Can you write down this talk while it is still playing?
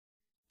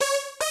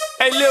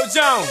Hey, Lil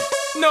Jon,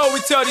 you know what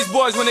we tell these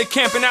boys when they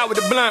camping out with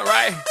the blunt,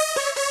 right?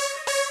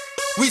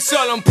 We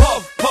tell them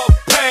puff, puff,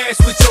 pass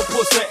with your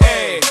pussy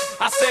ass.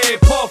 I say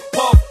puff,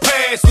 puff,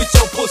 pass with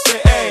your pussy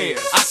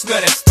ass. I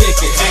smell that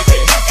sticky, icky.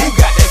 Who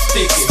got that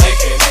sticky,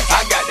 icky?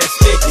 I got that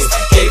sticky,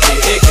 icky,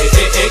 icky,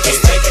 icky,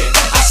 icky.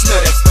 I smell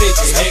that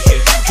sticky,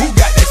 icky. Who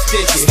got that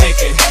sticky,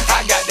 icky?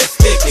 I got that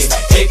sticky,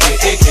 icky,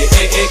 icky,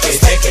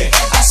 icky, icky.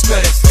 I smell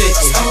that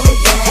sticky.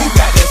 Who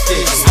got that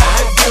sticky?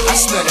 I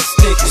smell that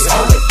sticky.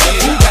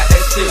 Who got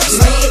that sticky?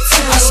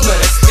 I smell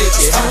that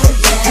sticky.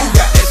 Who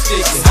got that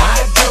sticky?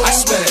 I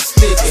smell that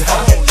sticky.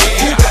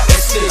 Who got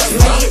that sticky?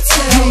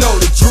 You know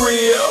the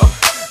drill.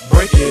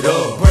 Break it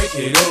up, break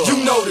it up.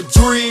 You know the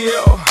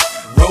drill.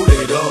 Roll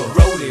it up,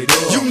 roll it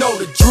up. You know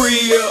the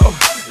drill.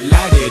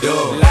 Light it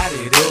up, light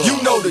it up.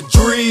 You know the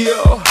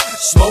drill.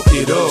 Smoke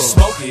it up,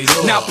 smoke it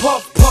up. Now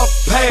puff, puff,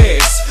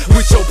 pass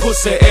with your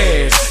pussy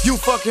ass. You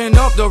fucking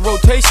up the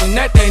rotation,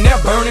 that thing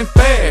that burning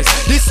fast.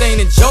 This ain't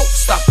a joke,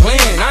 stop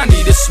playing, I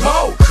need to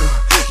smoke.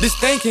 This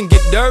thing can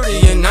get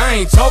dirty and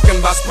I ain't talking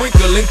about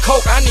sprinkling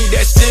coke. I need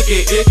that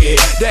sticky icky,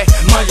 that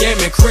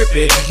Miami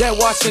crippy, that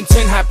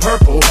Washington high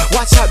purple.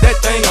 Watch out, that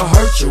thing'll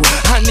hurt you.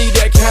 I need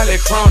that Cali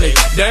chronic,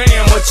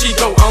 damn a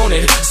Chico on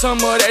it.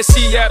 Some of that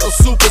Seattle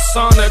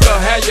supersonic, or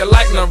how you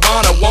like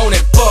Nirvana, want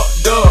it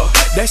fucked up.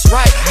 That's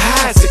right,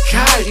 high as a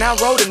kite. Now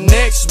roll the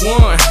next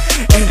one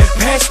and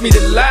pass me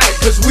the light,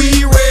 cause we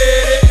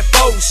ready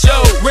for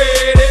show,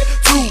 ready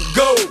to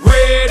go,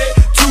 ready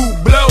to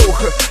blow.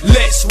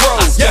 Let's roll.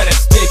 I got that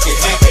sticky,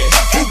 icky.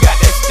 Who got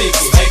that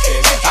sticky,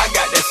 icky? I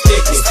got that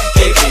sticky,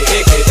 icky,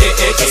 icky,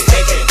 icky,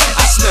 icky.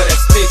 I smell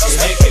that sticky,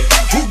 icky.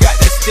 Who got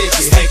that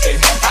sticky, icky?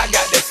 I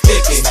got that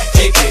sticky,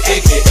 icky,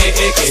 icky,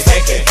 icky,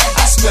 icky.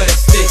 I smell that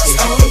sticky.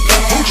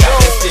 Who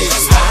got that sticky?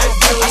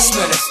 I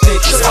smell that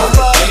sticky.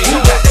 Who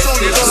got that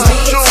sticky?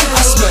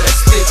 I smell that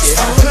sticky.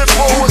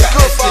 Pitbull was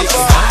good,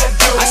 Papa.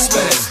 I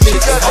smell that sticky. You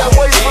got that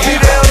weight for me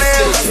down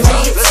there.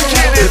 Let's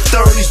get it. The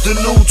 30's the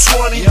new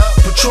 20,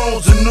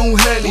 Patron's the new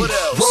Henny,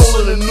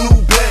 rolling a new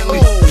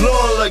Bentley,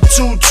 blowing like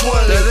 220.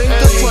 That ain't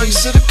the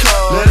price of the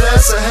car. Now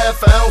that's a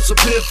half an ounce of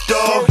Piff,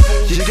 dog.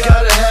 You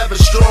gotta have a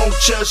strong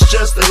chest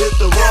just to hit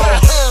the wrong.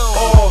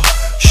 Oh,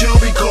 she'll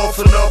be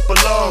coughing up a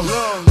lung.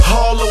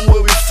 Harlem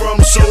where we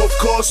from, so of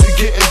course we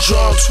getting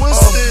drunk.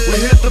 We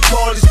hit the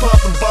parties,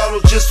 popping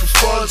bottles just for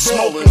fun,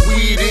 smoking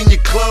weed in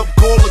your club.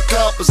 Call the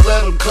coppers,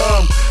 let them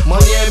come.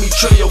 Miami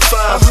Trio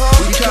 5,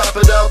 we cop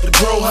it out the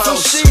grow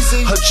house.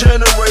 A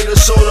generator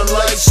so the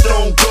lights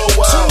don't go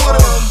out.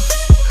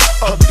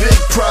 A big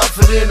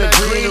profit in the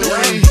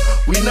greenery.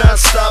 We not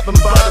stopping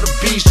by the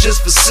beach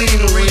just for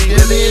scenery.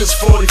 It is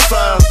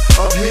 45,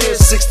 up here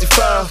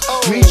 65.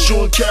 Meet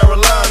you in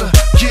Carolina,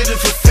 get it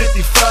for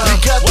 55. We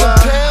got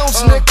the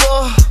pounds,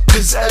 nigga.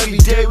 Cause every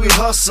day we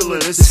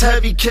hustling. It's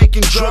heavy cake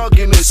and drug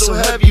in it, so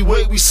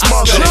heavyweight we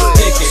smuggling. I smell that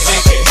sticky,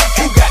 icky.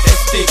 Who got that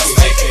sticky,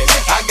 icky?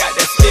 I got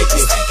that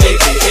sticky,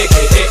 icky,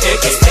 icky,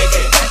 icky,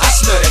 icky. I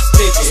smell that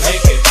sticky,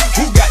 icky.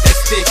 Who got that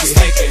sticky,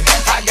 icky?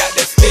 I got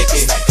that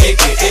sticky,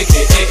 icky,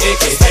 icky,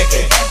 icky,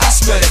 icky. I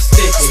smell that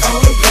sticky.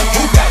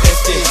 Who got that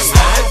sticky?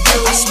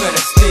 I smell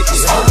that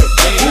sticky.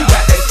 Who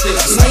got that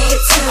sticky?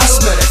 I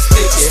smell that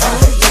sticky.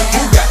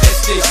 Who got that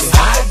sticky?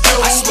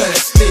 I smell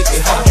that sticky.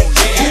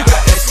 Who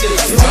got that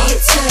sticky?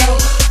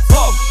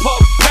 Puff,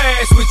 puff,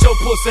 pass with your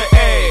pussy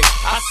ass.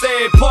 I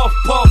said puff,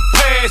 puff,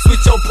 pass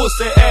with your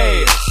pussy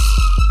ass.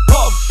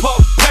 Puff,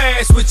 puff,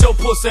 pass with your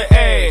pussy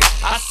ass.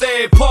 I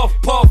said puff,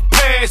 puff,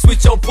 pass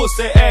with your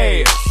pussy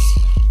ass.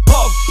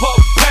 Puff,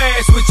 puff,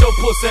 pass with your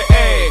pussy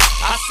ass.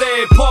 I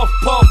said puff,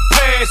 puff,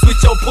 pass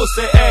with your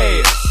pussy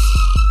ass.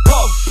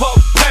 Puff,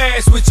 puff,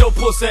 pass with your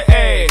pussy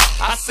ass.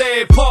 I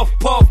said puff,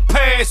 puff,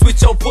 pass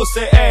with your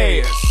pussy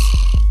ass.